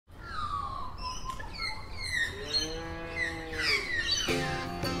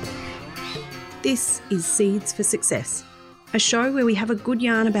This is Seeds for Success, a show where we have a good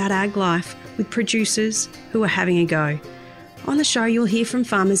yarn about ag life with producers who are having a go. On the show, you'll hear from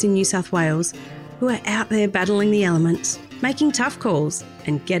farmers in New South Wales who are out there battling the elements, making tough calls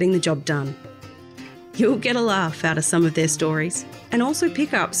and getting the job done. You'll get a laugh out of some of their stories and also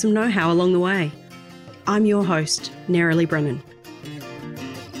pick up some know-how along the way. I'm your host, Nerily Brennan.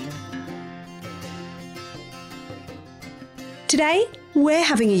 Today, we're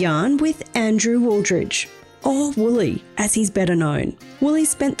having a yarn with Andrew Wooldridge, or Wooly, as he's better known. Wooly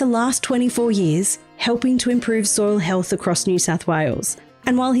spent the last 24 years helping to improve soil health across New South Wales.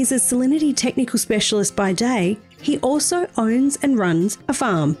 And while he's a salinity technical specialist by day, he also owns and runs a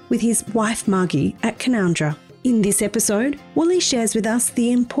farm with his wife Margie at Canowindra. In this episode, Wooly shares with us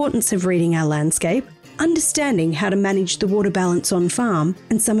the importance of reading our landscape, understanding how to manage the water balance on farm,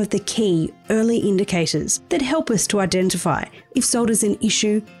 and some of the key early indicators that help us to identify if salt is an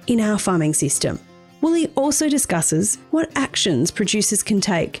issue in our farming system. Wooly also discusses what actions producers can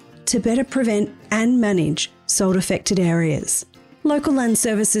take to better prevent and manage salt-affected areas. Local Land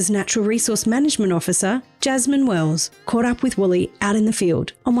Services Natural Resource Management Officer Jasmine Wells caught up with Wooly out in the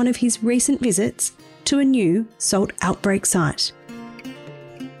field on one of his recent visits to a new salt outbreak site.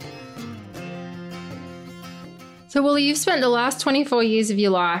 So, Wooly, you've spent the last 24 years of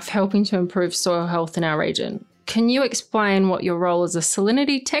your life helping to improve soil health in our region. Can you explain what your role as a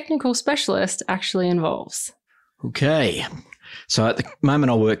salinity technical specialist actually involves? Okay. So at the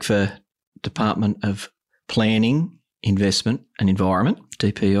moment I work for Department of Planning, Investment and Environment,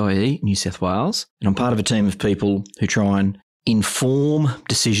 DPIE, New South Wales. And I'm part of a team of people who try and inform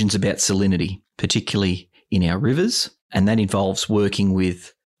decisions about salinity, particularly in our rivers. And that involves working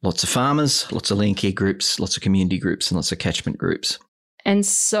with lots of farmers, lots of land care groups, lots of community groups and lots of catchment groups. And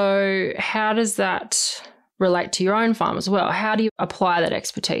so how does that relate to your own farm as well? How do you apply that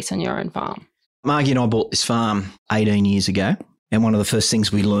expertise on your own farm? Margie and I bought this farm 18 years ago. And one of the first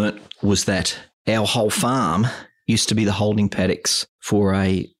things we learnt was that our whole farm used to be the holding paddocks for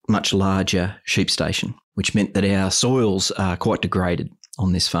a much larger sheep station, which meant that our soils are quite degraded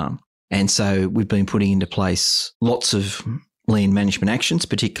on this farm. And so we've been putting into place lots of land management actions,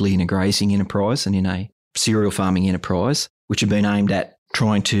 particularly in a grazing enterprise and in a cereal farming enterprise, which have been aimed at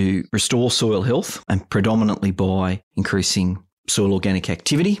trying to restore soil health, and predominantly by increasing soil organic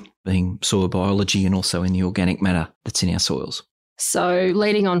activity, being soil biology, and also in the organic matter that's in our soils. So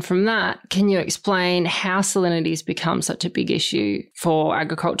leading on from that, can you explain how salinity has become such a big issue for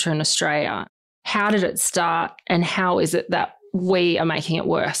agriculture in Australia? How did it start and how is it that we are making it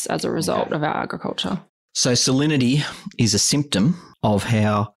worse as a result of our agriculture? So salinity is a symptom of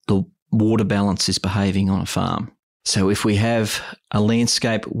how the water balance is behaving on a farm. So if we have a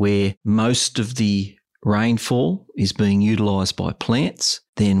landscape where most of the rainfall is being utilised by plants,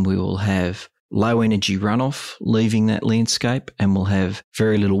 then we will have low energy runoff leaving that landscape and we'll have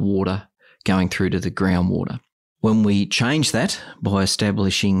very little water going through to the groundwater. When we change that by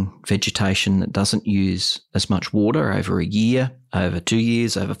establishing vegetation that doesn't use as much water over a year, over 2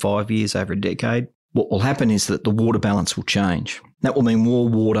 years, over 5 years, over a decade, what will happen is that the water balance will change. That will mean more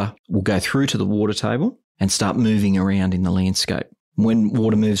water will go through to the water table and start moving around in the landscape. When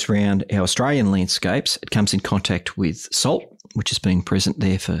water moves around our Australian landscapes, it comes in contact with salt, which has been present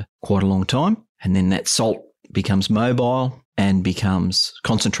there for quite a long time. And then that salt becomes mobile and becomes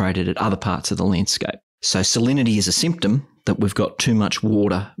concentrated at other parts of the landscape. So salinity is a symptom that we've got too much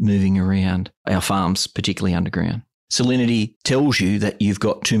water moving around our farms, particularly underground. Salinity tells you that you've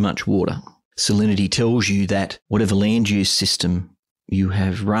got too much water. Salinity tells you that whatever land use system you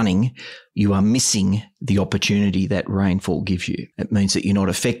have running, you are missing the opportunity that rainfall gives you. It means that you're not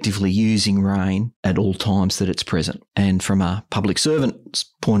effectively using rain at all times that it's present. And from a public servant's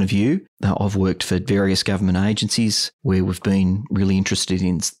point of view, I've worked for various government agencies where we've been really interested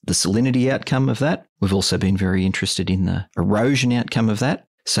in the salinity outcome of that. We've also been very interested in the erosion outcome of that.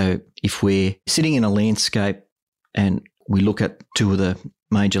 So if we're sitting in a landscape and we look at two of the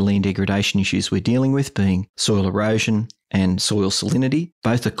major land degradation issues we're dealing with, being soil erosion and soil salinity,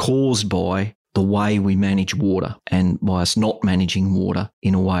 both are caused by the way we manage water and by us not managing water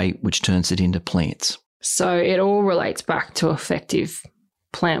in a way which turns it into plants. So it all relates back to effective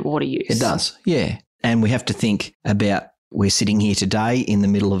plant water use. It does, yeah. And we have to think about, we're sitting here today in the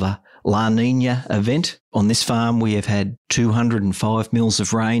middle of a La Nina event. On this farm, we have had 205 mils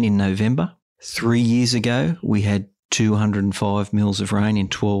of rain in November. 3 years ago, we had 205 mils of rain in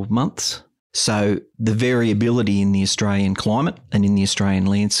 12 months. So the variability in the Australian climate and in the Australian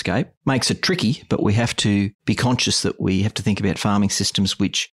landscape makes it tricky, but we have to be conscious that we have to think about farming systems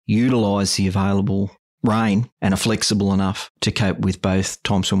which utilise the available rain and are flexible enough to cope with both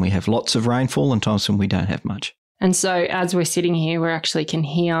times when we have lots of rainfall and times when we don't have much. And so as we're sitting here, we actually can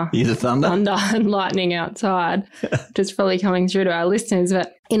hear the thunder and lightning outside, just probably coming through to our listeners.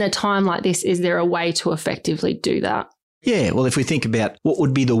 But in a time like this, is there a way to effectively do that? Yeah, well, if we think about what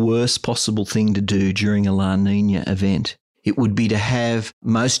would be the worst possible thing to do during a La Nina event, it would be to have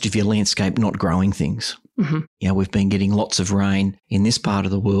most of your landscape not growing things. Mm-hmm. You know, we've been getting lots of rain in this part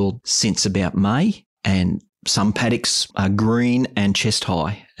of the world since about May, and some paddocks are green and chest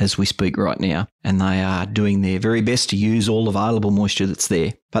high as we speak right now, and they are doing their very best to use all available moisture that's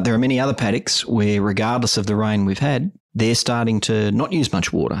there. But there are many other paddocks where, regardless of the rain we've had, they're starting to not use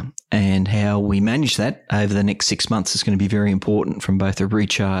much water. And how we manage that over the next 6 months is going to be very important from both a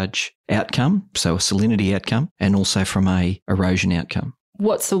recharge outcome, so a salinity outcome, and also from a erosion outcome.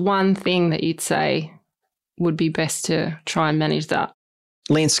 What's the one thing that you'd say would be best to try and manage that?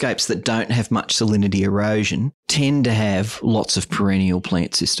 Landscapes that don't have much salinity erosion tend to have lots of perennial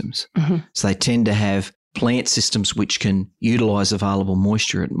plant systems. Mm-hmm. So they tend to have plant systems which can utilise available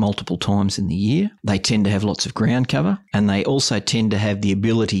moisture at multiple times in the year. They tend to have lots of ground cover, and they also tend to have the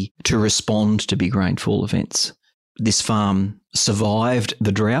ability to respond to big rainfall events. This farm survived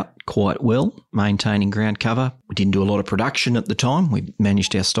the drought quite well, maintaining ground cover. We didn't do a lot of production at the time. We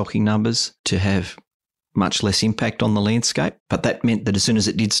managed our stocking numbers to have much less impact on the landscape. But that meant that as soon as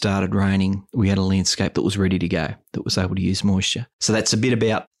it did started raining, we had a landscape that was ready to go, that was able to use moisture. So that's a bit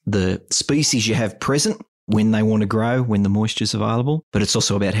about the species you have present when they want to grow, when the moisture is available, but it's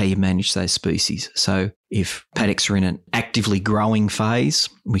also about how you manage those species. So if paddocks are in an actively growing phase,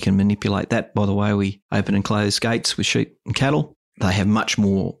 we can manipulate that by the way we open and close gates with sheep and cattle. They have much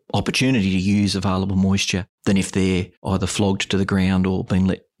more opportunity to use available moisture than if they're either flogged to the ground or been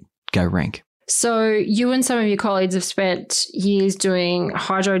let go rank. So you and some of your colleagues have spent years doing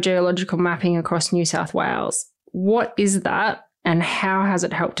hydrogeological mapping across New South Wales. What is that, and how has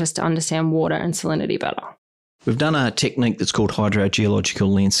it helped us to understand water and salinity better? We've done a technique that's called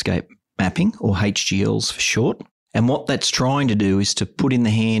hydrogeological landscape mapping, or HGLs for short. And what that's trying to do is to put in the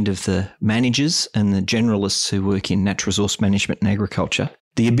hand of the managers and the generalists who work in natural resource management and agriculture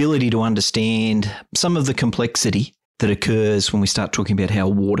the ability to understand some of the complexity that occurs when we start talking about how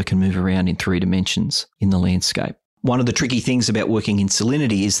water can move around in 3 dimensions in the landscape. One of the tricky things about working in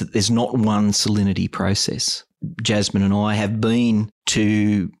salinity is that there's not one salinity process. Jasmine and I have been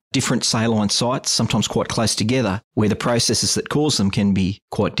to different saline sites, sometimes quite close together, where the processes that cause them can be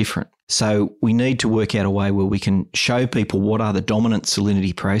quite different. So we need to work out a way where we can show people what are the dominant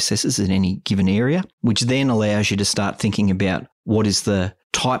salinity processes in any given area, which then allows you to start thinking about what is the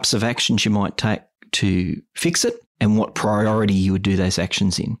types of actions you might take to fix it, and what priority you would do those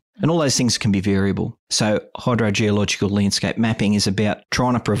actions in. And all those things can be variable. So hydrogeological landscape mapping is about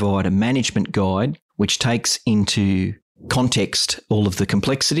trying to provide a management guide which takes into context all of the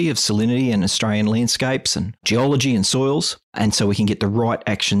complexity of salinity and Australian landscapes and geology and soils, and so we can get the right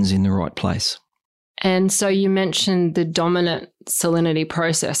actions in the right place. And so you mentioned the dominant salinity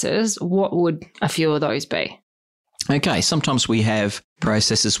processes. What would a few of those be? Okay, sometimes we have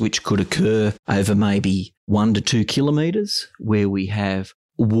processes which could occur over maybe 1 to 2 kilometres, where we have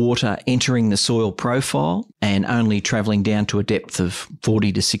water entering the soil profile and only travelling down to a depth of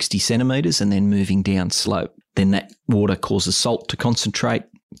 40 to 60 centimetres and then moving down slope. Then that water causes salt to concentrate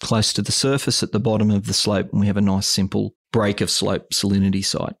close to the surface at the bottom of the slope, and we have a nice simple break of slope salinity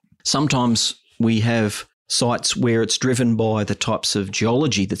site. Sometimes we have sites where it's driven by the types of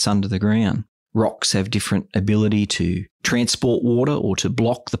geology that's under the ground. Rocks have different ability to transport water or to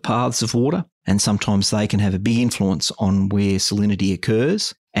block the paths of water, and sometimes they can have a big influence on where salinity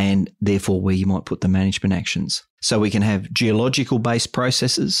occurs and therefore where you might put the management actions. So we can have geological-based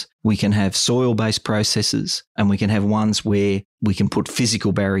processes, we can have soil-based processes, and we can have ones where we can put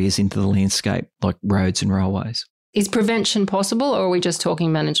physical barriers into the landscape, like roads and railways. Is prevention possible, or are we just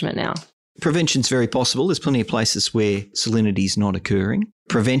talking management now? Prevention's very possible. There's plenty of places where salinity is not occurring.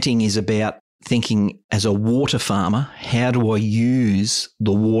 Preventing is about thinking as a water farmer, how do I use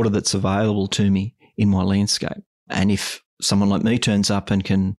the water that's available to me in my landscape? And if someone like me turns up and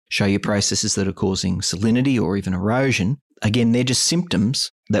can show you processes that are causing salinity or even erosion, again, they're just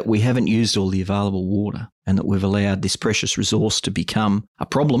symptoms that we haven't used all the available water and that we've allowed this precious resource to become a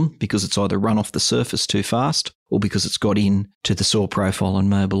problem because it's either run off the surface too fast or because it's got into the soil profile and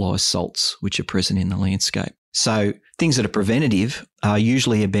mobilised salts which are present in the landscape. So things that are preventative are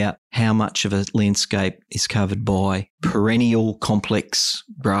usually about how much of a landscape is covered by perennial complex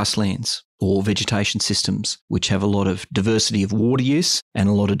grasslands or vegetation systems, which have a lot of diversity of water use and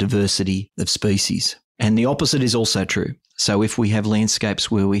a lot of diversity of species. And the opposite is also true. So if we have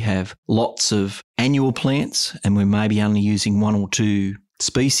landscapes where we have lots of annual plants and we're maybe only using 1 or 2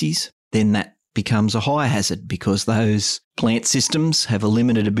 species, then that becomes a higher hazard because those plant systems have a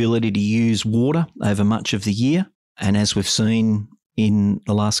limited ability to use water over much of the year. And as we've seen in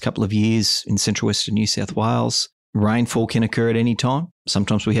the last couple of years in central western New South Wales, rainfall can occur at any time.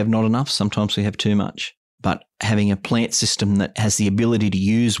 Sometimes we have not enough, sometimes we have too much. But having a plant system that has the ability to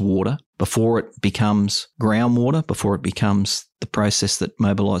use water before it becomes groundwater, before it becomes the process that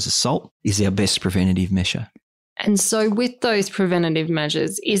mobilises salt, is our best preventative measure. And so with those preventative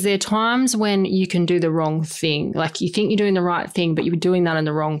measures, is there times when you can do the wrong thing? Like you think you're doing the right thing, but you're doing that in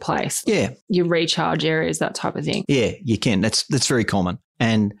the wrong place? Yeah. Your recharge areas, that type of thing? Yeah, you can. That's very common.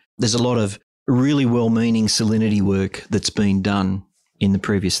 And there's a lot of really well-meaning salinity work that's been done in the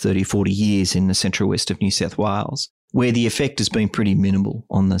previous 30, 40 years in the central west of New South Wales, where the effect has been pretty minimal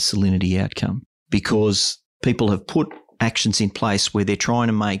on the salinity outcome because people have put actions in place where they're trying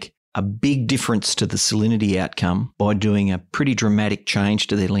to make a big difference to the salinity outcome by doing a pretty dramatic change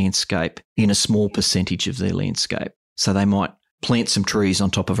to their landscape in a small percentage of their landscape. So they might plant some trees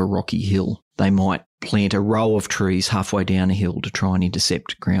on top of a rocky hill. They might plant a row of trees halfway down a hill to try and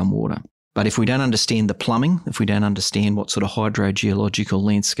intercept groundwater. But if we don't understand the plumbing, if we don't understand what sort of hydrogeological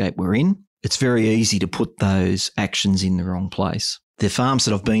landscape we're in, it's very easy to put those actions in the wrong place. The farms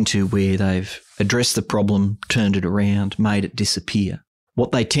that I've been to where they've addressed the problem, turned it around, made it disappear,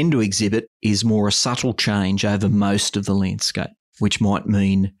 what they tend to exhibit is more a subtle change over most of the landscape, which might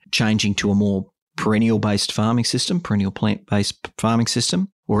mean changing to a more perennial-based farming system, perennial plant-based farming system,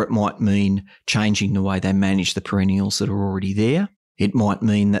 or it might mean changing the way they manage the perennials that are already there. It might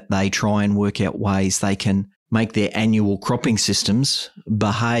mean that they try and work out ways they can make their annual cropping systems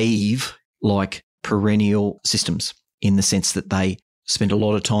behave like perennial systems in the sense that they spend a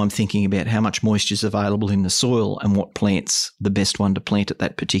lot of time thinking about how much moisture is available in the soil and what plant's the best one to plant at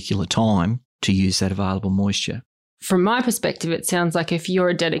that particular time to use that available moisture. From my perspective, it sounds like if you're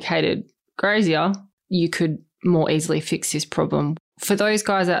a dedicated grazier, you could more easily fix this problem. For those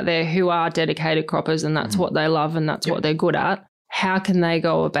guys out there who are dedicated croppers and that's what they love and that's what they're good at, how can they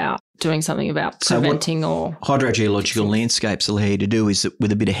go about doing something about preventing or... Hydrogeological landscapes allow you to do is that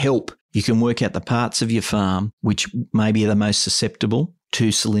with a bit of help, you can work out the parts of your farm which maybe are the most susceptible to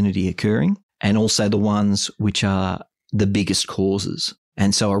salinity occurring and also the ones which are the biggest causes.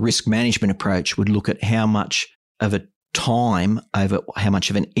 And so a risk management approach would look at how much of a time over how much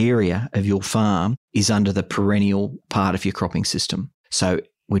of an area of your farm is under the perennial part of your cropping system. So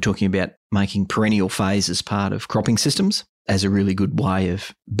we're talking about making perennial phases part of cropping systems as a really good way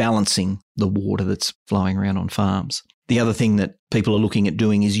of balancing the water that's flowing around on farms. The other thing that people are looking at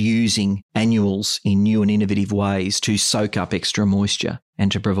doing is using annuals in new and innovative ways to soak up extra moisture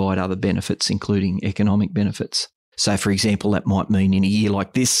and to provide other benefits, including economic benefits. So, for example, that might mean in a year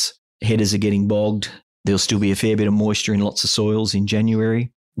like this, headers are getting bogged. There'll still be a fair bit of moisture in lots of soils in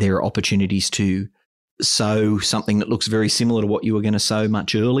January. There are opportunities to sow something that looks very similar to what you were going to sow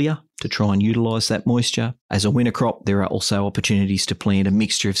much earlier to try and utilise that moisture. As a winter crop, there are also opportunities to plant a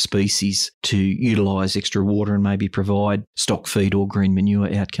mixture of species to utilise extra water and maybe provide stock feed or green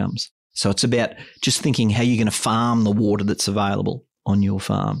manure outcomes. So it's about just thinking how you're going to farm the water that's available on your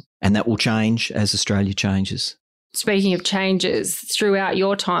farm. And that will change as Australia changes. Speaking of changes, throughout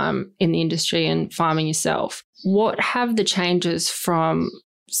your time in the industry and farming yourself, what have the changes from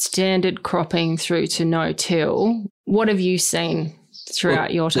standard cropping through to no-till, what have you seen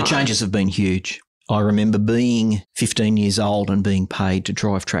throughout your time? The changes have been huge. I remember being 15 years old and being paid to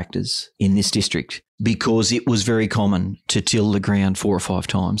drive tractors in this district because it was very common to till the ground 4 or 5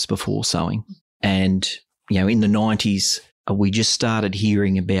 times before sowing. And, in the 90s, we just started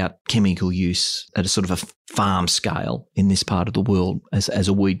hearing about chemical use at a sort of a farm scale in this part of the world as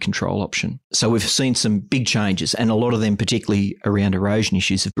a weed control option. So we've seen some big changes, and a lot of them, particularly around erosion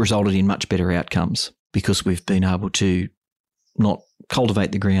issues, have resulted in much better outcomes because we've been able to not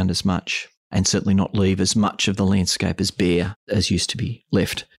cultivate the ground as much and certainly not leave as much of the landscape as bare as used to be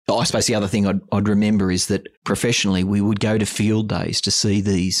left. I suppose the other thing I'd remember is that professionally we would go to field days to see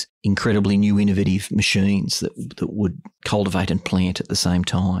these incredibly new innovative machines that would cultivate and plant at the same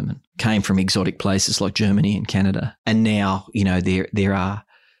time and came from exotic places like Germany and Canada. And now, there are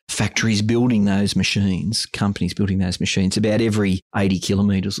factories building those machines, companies building those machines about every 80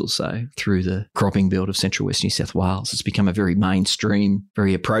 kilometres or so through the cropping belt of central west New South Wales. It's become a very mainstream,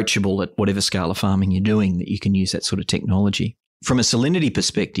 very approachable at whatever scale of farming you're doing that you can use that sort of technology. From a salinity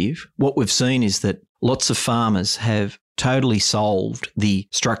perspective, what we've seen is that lots of farmers have totally solved the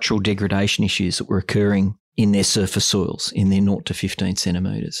structural degradation issues that were occurring in their surface soils, in their 0 to 15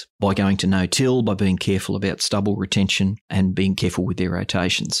 centimetres, by going to no-till, by being careful about stubble retention and being careful with their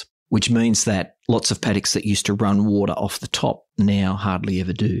rotations, which means that lots of paddocks that used to run water off the top now hardly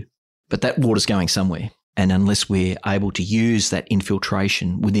ever do. But that water's going somewhere. And unless we're able to use that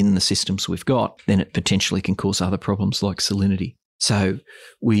infiltration within the systems we've got, then it potentially can cause other problems like salinity. So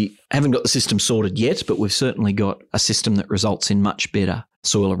we haven't got the system sorted yet, but we've certainly got a system that results in much better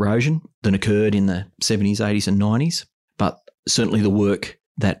soil erosion than occurred in the 70s, 80s and 90s. But certainly the work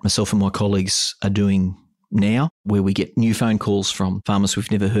that myself and my colleagues are doing now, where we get new phone calls from farmers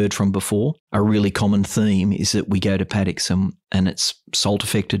we've never heard from before, a really common theme is that we go to paddocks and it's salt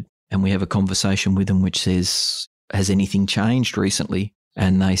affected, and we have a conversation with them which says, has anything changed recently?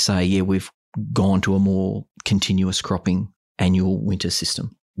 And they say, yeah, we've gone to a more continuous cropping annual winter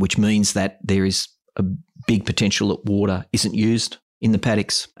system, which means that there is a big potential that water isn't used in the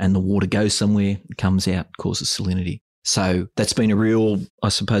paddocks and the water goes somewhere, comes out, causes salinity. So that's been a real, I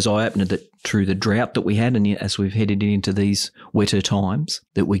suppose, eye-opener that through the drought that we had, and as we've headed into these wetter times,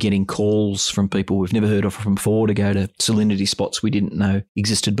 that we're getting calls from people we've never heard of from before to go to salinity spots we didn't know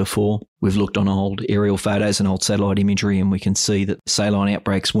existed before. We've looked on old aerial photos and old satellite imagery, and we can see that saline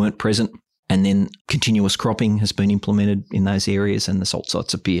outbreaks weren't present, and then continuous cropping has been implemented in those areas and the salt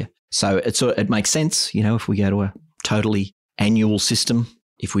sites appear. So it makes sense, you know, if we go to a totally annual system,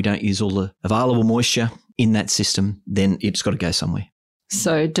 if we don't use all the available moisture in that system, then it's got to go somewhere.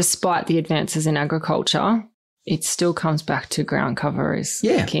 So despite the advances in agriculture, it still comes back to ground cover is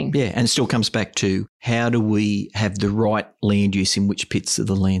king. Yeah, and it still comes back to how do we have the right land use in which bits of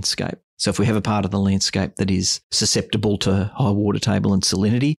the landscape. So if we have a part of the landscape that is susceptible to high water table and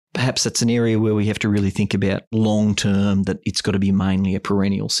salinity, perhaps that's an area where we have to really think about long term that it's got to be mainly a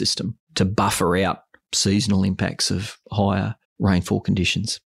perennial system to buffer out seasonal impacts of higher rainfall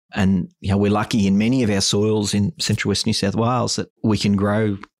conditions. And, you know, we're lucky in many of our soils in central west New South Wales that we can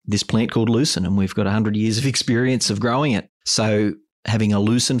grow this plant called lucerne, and we've got 100 years of experience of growing it. So having a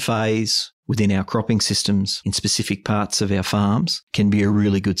lucerne phase within our cropping systems in specific parts of our farms can be a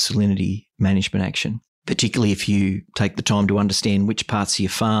really good salinity management action, particularly if you take the time to understand which parts of your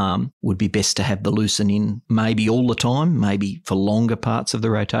farm would be best to have the lucerne in maybe all the time, maybe for longer parts of the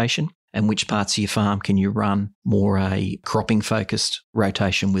rotation, and which parts of your farm can you run more a cropping-focused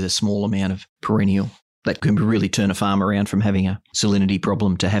rotation with a small amount of perennial. That can really turn a farm around from having a salinity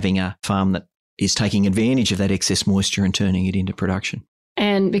problem to having a farm that is taking advantage of that excess moisture and turning it into production.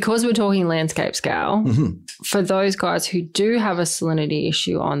 And because we're talking landscape scale, for those guys who do have a salinity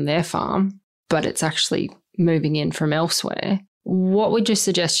issue on their farm, but it's actually moving in from elsewhere, what would your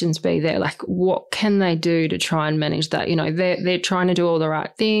suggestions be there? Like, what can they do to try and manage that? You know, they're trying to do all the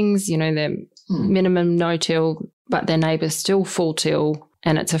right things, you know, they're minimum no-till, but their neighbour's still full-till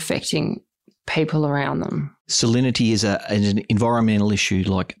and it's affecting people around them. Salinity is an environmental issue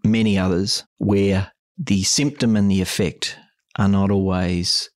like many others where the symptom and the effect are not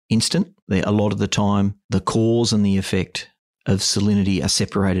always instant. A lot of the time, the cause and the effect of salinity are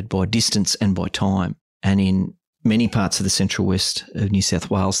separated by distance and by time. And in many parts of the central west of New South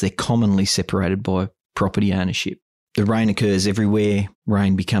Wales, they're commonly separated by property ownership. The rain occurs everywhere.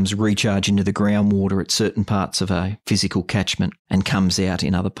 Rain becomes recharge into the groundwater at certain parts of a physical catchment and comes out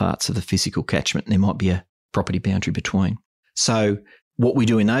in other parts of the physical catchment. There might be a property boundary between. So what we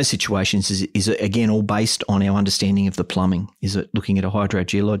do in those situations is again all based on our understanding of the plumbing. Is it looking at a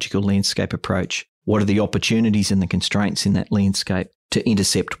hydrogeological landscape approach? What are the opportunities and the constraints in that landscape to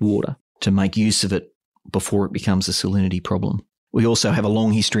intercept water, to make use of it before it becomes a salinity problem? We also have a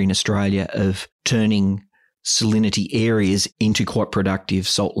long history in Australia of turning salinity areas into quite productive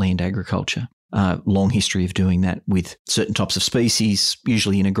salt land agriculture. Long history of doing that with certain types of species,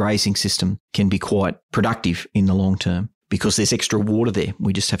 usually in a grazing system, can be quite productive in the long term because there's extra water there.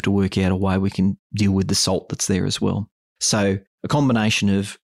 We just have to work out a way we can deal with the salt that's there as well. So a combination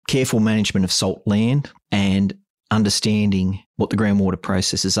of careful management of salt land and understanding what the groundwater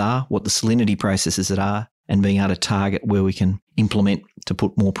processes are, what the salinity processes are, and being able to target where we can implement to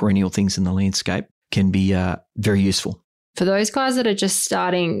put more perennial things in the landscape can be very useful. For those guys that are just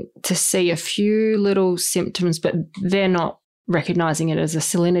starting to see a few little symptoms, but they're not recognising it as a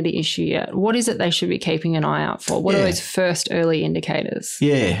salinity issue yet, what is it they should be keeping an eye out for? What are those first early indicators?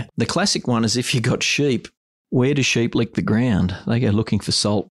 Yeah, the classic one is if you've got sheep, where do sheep lick the ground? They go looking for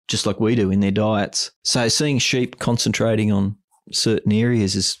salt, just like we do in their diets. So seeing sheep concentrating on certain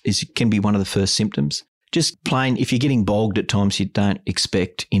areas can be one of the first symptoms. Just plain, if you're getting bogged at times you don't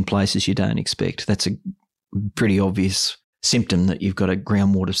expect, in places you don't expect, that's a pretty obvious symptom that you've got a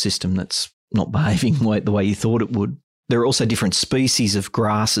groundwater system that's not behaving the way you thought it would. There are also different species of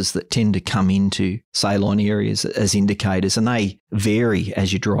grasses that tend to come into saline areas as indicators, and they vary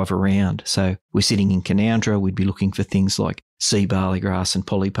as you drive around. So we're sitting in Canowindra, we'd be looking for things like sea barley grass and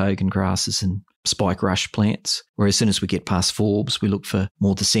polypogon grasses and spike rush plants. Whereas as soon as we get past Forbes, we look for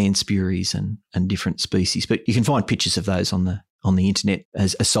more the sandspurries and different species. But you can find pictures of those on the internet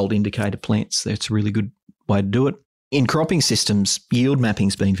as salt indicator plants. That's a really good way to do it. In cropping systems, yield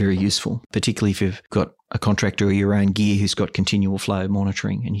mapping's been very useful, particularly if you've got a contractor or your own gear who's got continual flow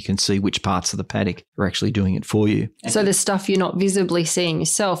monitoring, and you can see which parts of the paddock are actually doing it for you. So the stuff you're not visibly seeing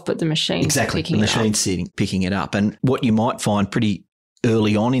yourself, but the machine's picking it up. The machine's picking it up. And what you might find pretty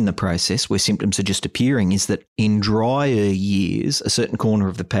early on in the process where symptoms are just appearing is that in drier years, a certain corner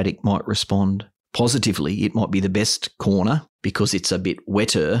of the paddock might respond positively. It might be the best corner because it's a bit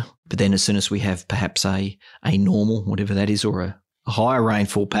wetter, but then as soon as we have perhaps a normal, whatever that is, or a higher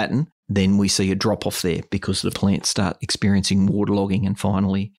rainfall pattern, then we see a drop off there because the plants start experiencing waterlogging and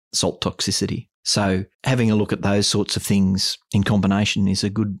finally salt toxicity. So having a look at those sorts of things in combination is a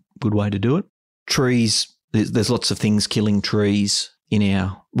good way to do it. Trees, there's lots of things killing trees in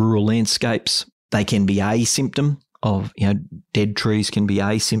our rural landscapes. They can be a symptom of, dead trees can be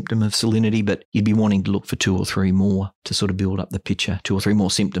a symptom of salinity, but you'd be wanting to look for 2 or 3 more to sort of build up the picture, 2 or 3 more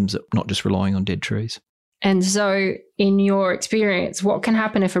symptoms, not just relying on dead trees. And so in your experience, what can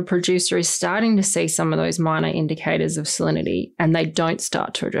happen if a producer is starting to see some of those minor indicators of salinity and they don't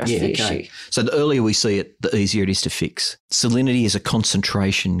start to address the issue? So the earlier we see it, the easier it is to fix. Salinity is a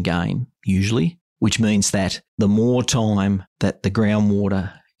concentration game, usually, which means that the more time that the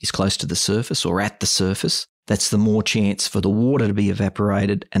groundwater is close to the surface or at the surface, that's the more chance for the water to be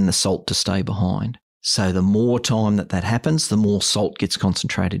evaporated and the salt to stay behind. So the more time that happens, the more salt gets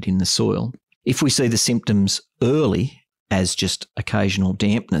concentrated in the soil. If we see the symptoms early as just occasional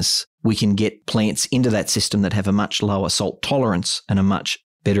dampness, we can get plants into that system that have a much lower salt tolerance and a much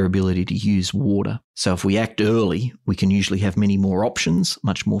better ability to use water. So if we act early, we can usually have many more options,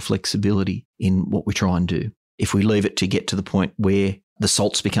 much more flexibility in what we try and do. If we leave it to get to the point where the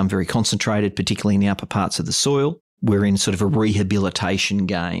salts become very concentrated, particularly in the upper parts of the soil, we're in sort of a rehabilitation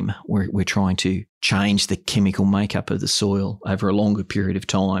game where we're trying to change the chemical makeup of the soil over a longer period of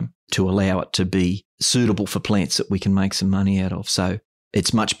time to allow it to be suitable for plants that we can make some money out of. So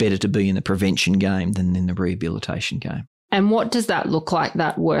it's much better to be in the prevention game than in the rehabilitation game. And what does that look like,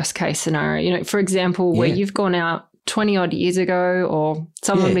 that worst case scenario? For example, where you've gone out 20 odd years ago or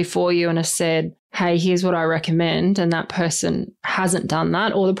someone before you and has said, hey, here's what I recommend, and that person hasn't done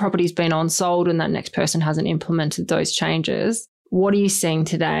that, or the property's been on sold and that next person hasn't implemented those changes. What are you seeing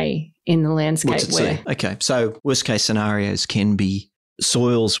today in the landscape Okay, so worst case scenarios can be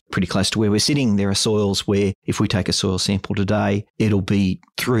soils pretty close to where we're sitting. There are soils where if we take a soil sample today, it'll be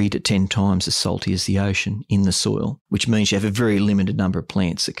 3 to 10 times as salty as the ocean in the soil, which means you have a very limited number of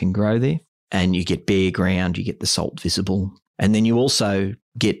plants that can grow there, and you get bare ground, you get the salt visible. And then you also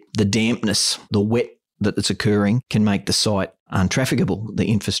get the dampness, the wet that's occurring can make the site untrafficable. The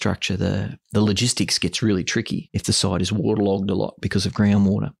infrastructure, the logistics gets really tricky if the site is waterlogged a lot because of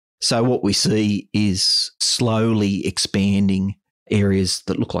groundwater. So what we see is slowly expanding areas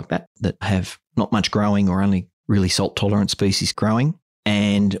that look like that have not much growing or only really salt tolerant species growing.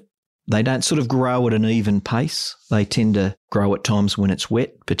 And they don't sort of grow at an even pace. They tend to grow at times when it's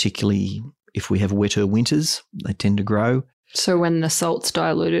wet, particularly if we have wetter winters, they tend to grow. So when the salt's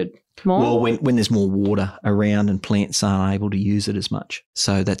diluted more? Well, when there's more water around and plants aren't able to use it as much.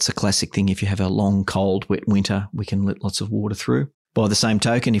 So that's a classic thing. If you have a long, cold, wet winter, we can let lots of water through. By the same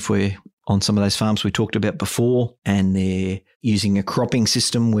token, if we're on some of those farms we talked about before and they're using a cropping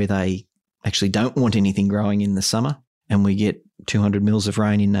system where they actually don't want anything growing in the summer and we get 200 mils of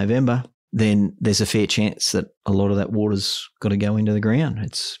rain in November, then there's a fair chance that a lot of that water's got to go into the ground.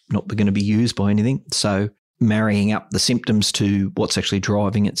 It's not going to be used by anything. So marrying up the symptoms to what's actually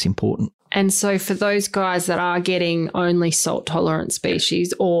driving it's important. And so for those guys that are getting only salt-tolerant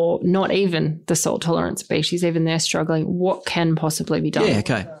species or not even the salt-tolerant species, even they're struggling, what can possibly be done? Yeah,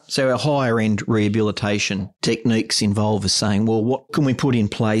 okay. So our higher-end rehabilitation techniques involve us saying, well, what can we put in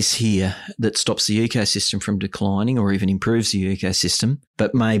place here that stops the ecosystem from declining or even improves the ecosystem,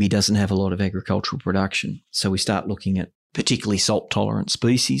 but maybe doesn't have a lot of agricultural production? So we start looking at particularly salt-tolerant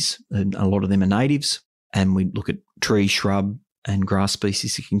species, and a lot of them are natives, and we look at tree, shrub, and grass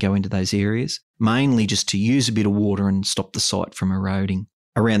species that can go into those areas, mainly just to use a bit of water and stop the site from eroding.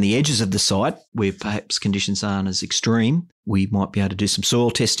 Around the edges of the site, where perhaps conditions aren't as extreme, we might be able to do some soil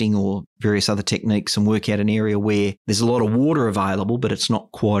testing or various other techniques and work out an area where there's a lot of water available, but it's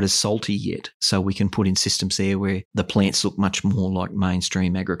not quite as salty yet. So we can put in systems there where the plants look much more like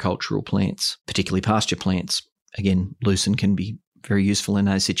mainstream agricultural plants, particularly pasture plants. again, lucerne can be very useful in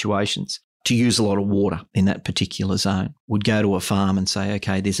those situations, to use a lot of water in that particular zone. Would go to a farm and say,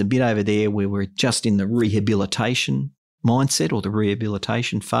 okay, there's a bit over there where we're just in the rehabilitation mindset or the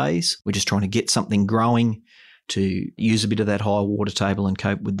rehabilitation phase. We're just trying to get something growing to use a bit of that high water table and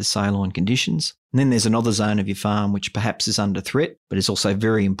cope with the saline conditions. And then there's another zone of your farm which perhaps is under threat, but is also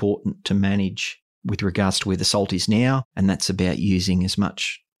very important to manage with regards to where the salt is now, and that's about using as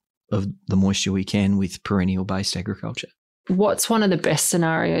much of the moisture we can with perennial-based agriculture. What's one of the best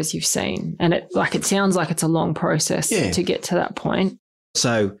scenarios you've seen? And it sounds like it's a long process to get to that point.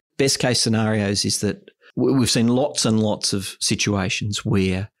 So best case scenarios is that we've seen lots and lots of situations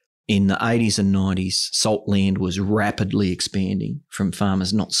where in the 80s and 90s, salt land was rapidly expanding from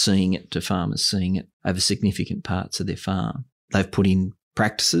farmers not seeing it to farmers seeing it over significant parts of their farm. They've put in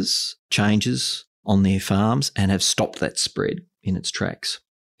practices, changes on their farms and have stopped that spread in its tracks.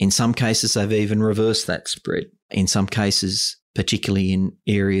 In some cases, they've even reversed that spread. In some cases, particularly in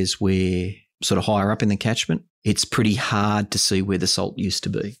areas where sort of higher up in the catchment, it's pretty hard to see where the salt used to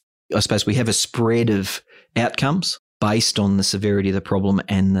be. I suppose we have a spread of outcomes based on the severity of the problem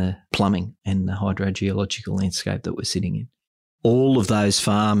and the plumbing and the hydrogeological landscape that we're sitting in. All of those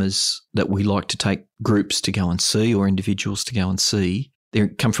farmers that we like to take groups to go and see or individuals to go and see, they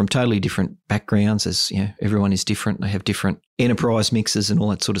come from totally different backgrounds, as you know, everyone is different. They have different enterprise mixes and all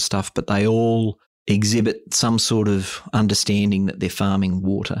that sort of stuff, but they all exhibit some sort of understanding that they're farming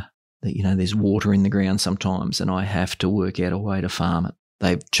water, that, you know, there's water in the ground sometimes and I have to work out a way to farm it.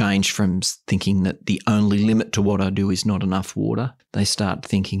 They've changed from thinking that the only limit to what I do is not enough water. They start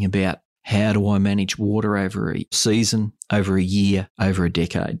thinking about, how do I manage water over a season, over a year, over a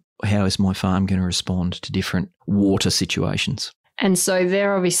decade? How is my farm going to respond to different water situations? And so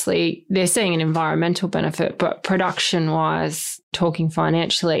they're seeing an environmental benefit, but production-wise, talking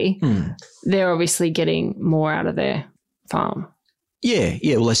financially, they're obviously getting more out of their farm. Yeah.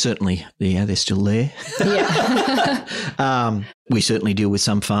 Well, they're still there. Yeah. We certainly deal with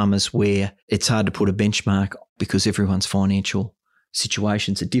some farmers where it's hard to put a benchmark because everyone's financial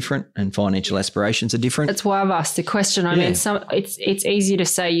situations are different and financial aspirations are different. That's why I've asked the question. I mean, it's easy to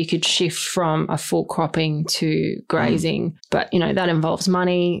say you could shift from a full cropping to grazing, but, you know, that involves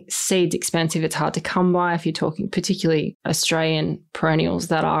money. Seed's expensive. It's hard to come by if you're talking particularly Australian perennials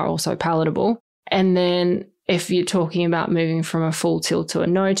that are also palatable. And then if you're talking about moving from a full till to a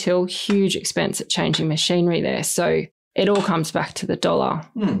no-till, huge expense at changing machinery there. So it all comes back to the dollar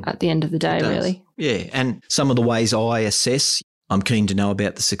at the end of the day, really. Yeah, and some of the ways I assess, I'm keen to know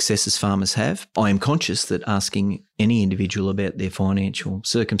about the successes farmers have. I am conscious that asking any individual about their financial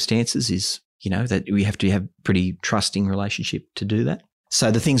circumstances is, you know, that we have to have pretty trusting relationship to do that. So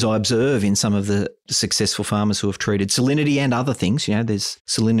the things I observe in some of the successful farmers who have treated salinity and other things, you know,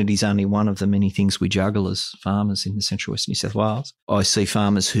 salinity is only one of the many things we juggle as farmers in the Central West New South Wales. I see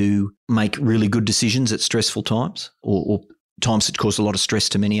farmers who make really good decisions at stressful times or times that cause a lot of stress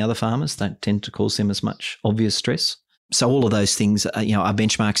to many other farmers. Don't tend to cause them as much obvious stress. So all of those things, are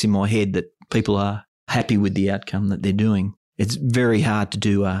benchmarks in my head that people are happy with the outcome that they're doing. It's very hard to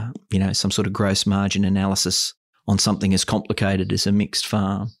do some sort of gross margin analysis on something as complicated as a mixed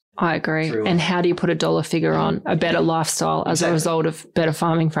farm. I agree. And how do you put a dollar figure on a better lifestyle as a result of better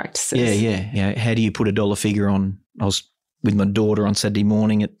farming practices? Yeah. How do you put a dollar figure on? I was with my daughter on Saturday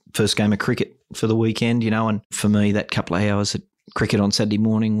morning at first game of cricket for the weekend, and for me that couple of hours at cricket on Saturday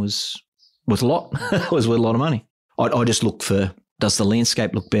morning was worth a lot. It was worth a lot of money. I just look for, does the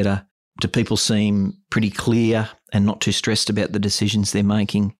landscape look better? Do people seem pretty clear and not too stressed about the decisions they're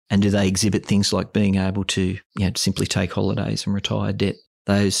making? And do they exhibit things like being able to simply take holidays and retire debt?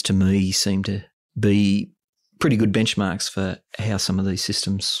 Those to me seem to be pretty good benchmarks for how some of these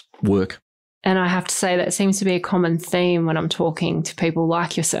systems work. And I have to say that seems to be a common theme when I'm talking to people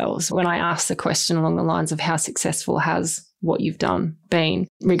like yourselves. When I ask the question along the lines of how successful has what you've done been,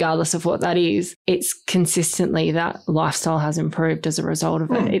 regardless of what that is, it's consistently that lifestyle has improved as a result of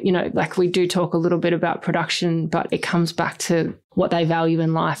it. We do talk a little bit about production, but it comes back to what they value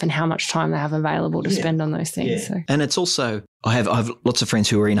in life and how much time they have available to spend on those things. Yeah. So. And it's also, I have lots of friends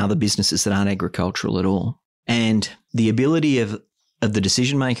who are in other businesses that aren't agricultural at all. And the ability of the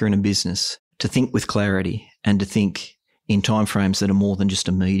decision maker in a business to think with clarity and to think in timeframes that are more than just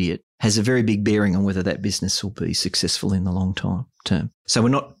immediate has a very big bearing on whether that business will be successful in the long term. So we're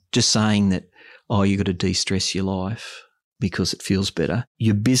not just saying that, you've got to de-stress your life because it feels better.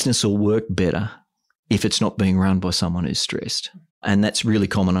 Your business will work better if it's not being run by someone who's stressed. And that's really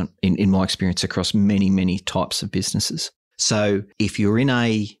common in my experience across many, many types of businesses. So if you're in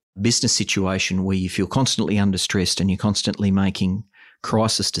a business situation where you feel constantly under stressed and you're constantly making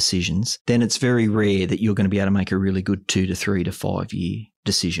crisis decisions, then it's very rare that you're going to be able to make a really good 2 to 3 to 5 year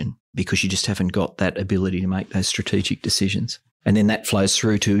decision because you just haven't got that ability to make those strategic decisions. And then that flows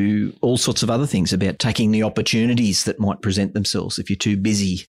through to all sorts of other things about taking the opportunities that might present themselves. If you're too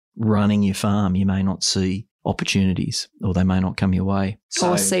busy running your farm, you may not see opportunities or they may not come your way.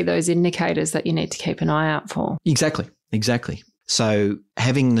 Or see those indicators that you need to keep an eye out for. Exactly. So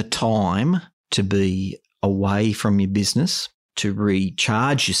having the time to be away from your business, to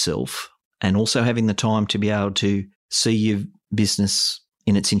recharge yourself, and also having the time to be able to see your business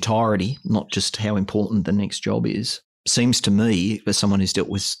in its entirety, not just how important the next job is, seems to me, as someone who's dealt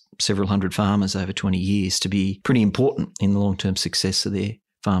with several hundred farmers over 20 years, to be pretty important in the long-term success of their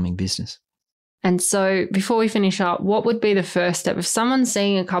farming business. And so before we finish up, what would be the first step? If someone's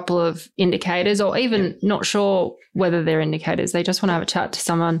seeing a couple of indicators or even not sure whether they're indicators, they just want to have a chat to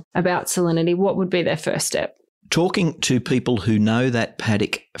someone about salinity, what would be their first step? Talking to people who know that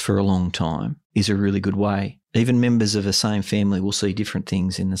paddock for a long time is a really good way. Even members of the same family will see different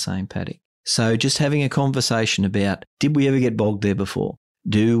things in the same paddock. So just having a conversation about, did we ever get bogged there before?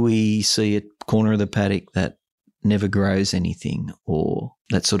 Do we see a corner of the paddock that never grows anything, or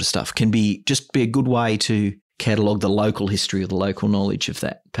that sort of stuff can be a good way to catalogue the local history or the local knowledge of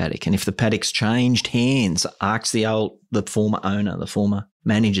that paddock. And if the paddock's changed hands, ask the former owner, the former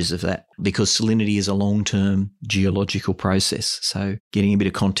managers of that, because salinity is a long-term geological process. So getting a bit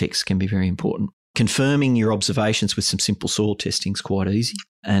of context can be very important. Confirming your observations with some simple soil testing is quite easy.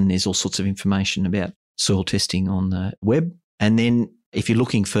 And there's all sorts of information about soil testing on the web. And then if you're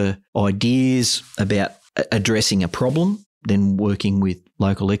looking for ideas about addressing a problem, then working with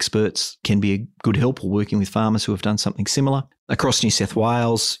local experts can be a good help, or working with farmers who have done something similar. Across New South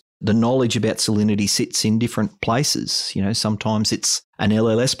Wales, the knowledge about salinity sits in different places. You know, sometimes it's an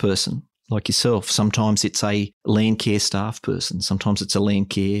LLS person like yourself. Sometimes it's a land care staff person. Sometimes it's a land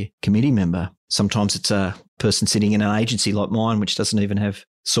care committee member. Sometimes it's a person sitting in an agency like mine, which doesn't even have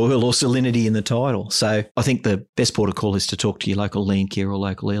soil or salinity in the title. So I think the best port of call is to talk to your local land care or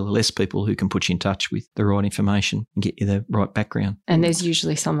local LLS people who can put you in touch with the right information and get you the right background. And there's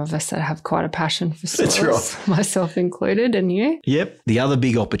usually some of us that have quite a passion for soils, that's right, myself included, and you. Yep. The other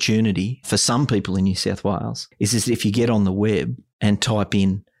big opportunity for some people in New South Wales is that if you get on the web and type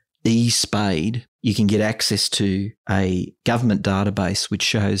in eSpade, you can get access to a government database which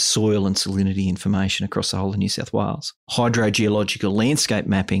shows soil and salinity information across the whole of New South Wales. Hydrogeological landscape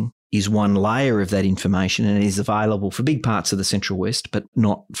mapping is one layer of that information and is available for big parts of the Central West, but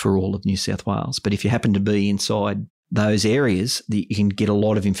not for all of New South Wales. But if you happen to be inside those areas, you can get a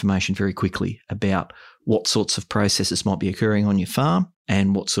lot of information very quickly about what sorts of processes might be occurring on your farm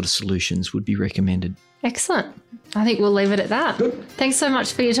and what sort of solutions would be recommended. Excellent. I think we'll leave it at that. Good. Thanks so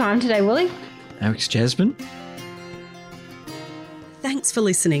much for your time today, Willie. Alex, Jasmine. Thanks for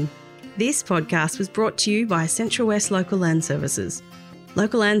listening. This podcast was brought to you by Central West Local Land Services.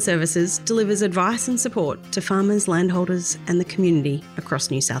 Local Land Services delivers advice and support to farmers, landholders and the community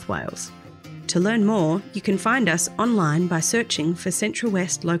across New South Wales. To learn more, you can find us online by searching for Central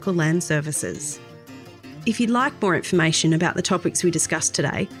West Local Land Services. If you'd like more information about the topics we discussed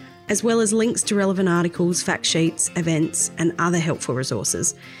today, as well as links to relevant articles, fact sheets, events and other helpful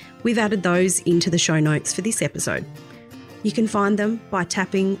resources, we've added those into the show notes for this episode. You can find them by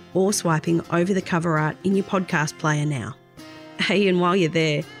tapping or swiping over the cover art in your podcast player now. Hey, and while you're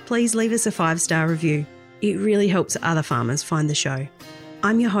there, please leave us a 5-star review. It really helps other farmers find the show.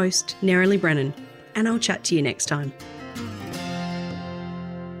 I'm your host, Nerily Brennan, and I'll chat to you next time.